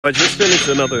I just finished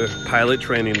another pilot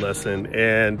training lesson,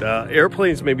 and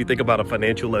airplanes made me think about a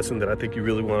financial lesson that I think you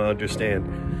really want to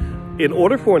understand. In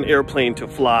order for an airplane to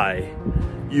fly,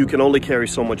 you can only carry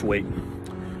so much weight.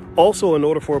 Also, in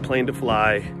order for a plane to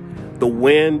fly, the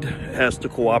wind has to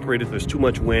cooperate. If there's too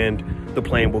much wind, the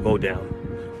plane will go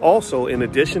down. Also, in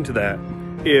addition to that,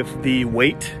 if the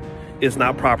weight is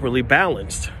not properly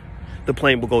balanced, the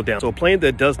plane will go down. So a plane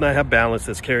that does not have balance,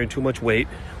 that's carrying too much weight,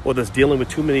 or that's dealing with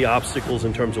too many obstacles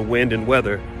in terms of wind and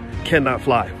weather, cannot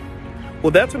fly.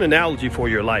 Well, that's an analogy for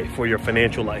your life, for your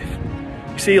financial life.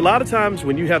 You see, a lot of times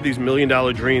when you have these $1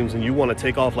 million dreams and you want to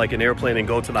take off like an airplane and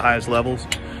go to the highest levels,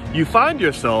 you find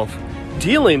yourself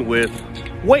dealing with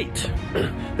weight.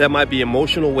 That might be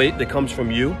emotional weight that comes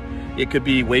from you. It could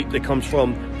be weight that comes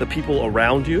from the people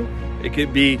around you. It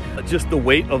could be just the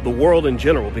weight of the world in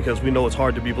general, because we know it's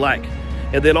hard to be black.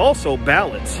 And then also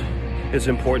balance is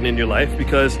important in your life,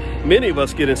 because many of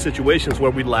us get in situations where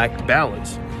we lack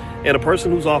balance. And a person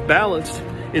who's off balance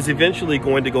is eventually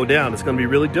going to go down. It's going to be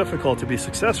really difficult to be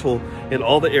successful in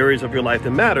all the areas of your life that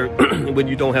matter when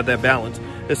you don't have that balance,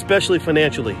 especially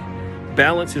financially.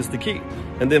 Balance is the key.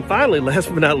 And then finally, last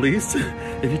but not least,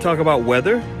 if you talk about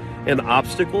weather and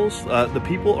obstacles, the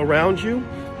people around you,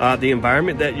 the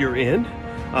environment that you're in,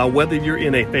 whether you're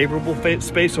in a favorable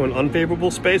space or an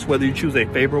unfavorable space, whether you choose a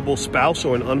favorable spouse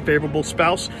or an unfavorable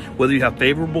spouse, whether you have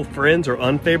favorable friends or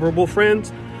unfavorable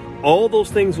friends, all those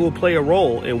things will play a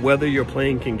role in whether your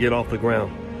plane can get off the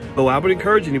ground. So I would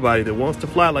encourage anybody that wants to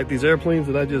fly like these airplanes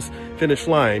that I just finished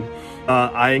flying,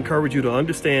 I encourage you to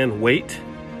understand weight,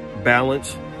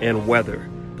 balance, and weather.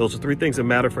 Those are three things that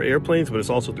matter for airplanes, but it's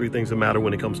also three things that matter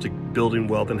when it comes to building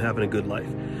wealth and having a good life.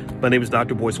 My name is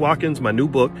Dr. Boyce Watkins. My new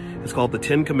book is called The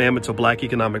 10 Commandments of Black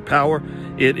Economic Power.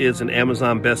 It is an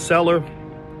Amazon bestseller.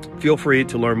 Feel free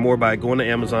to learn more by going to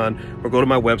Amazon or go to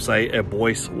my website at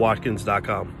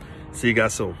boycewatkins.com. See you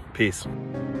guys soon. Peace.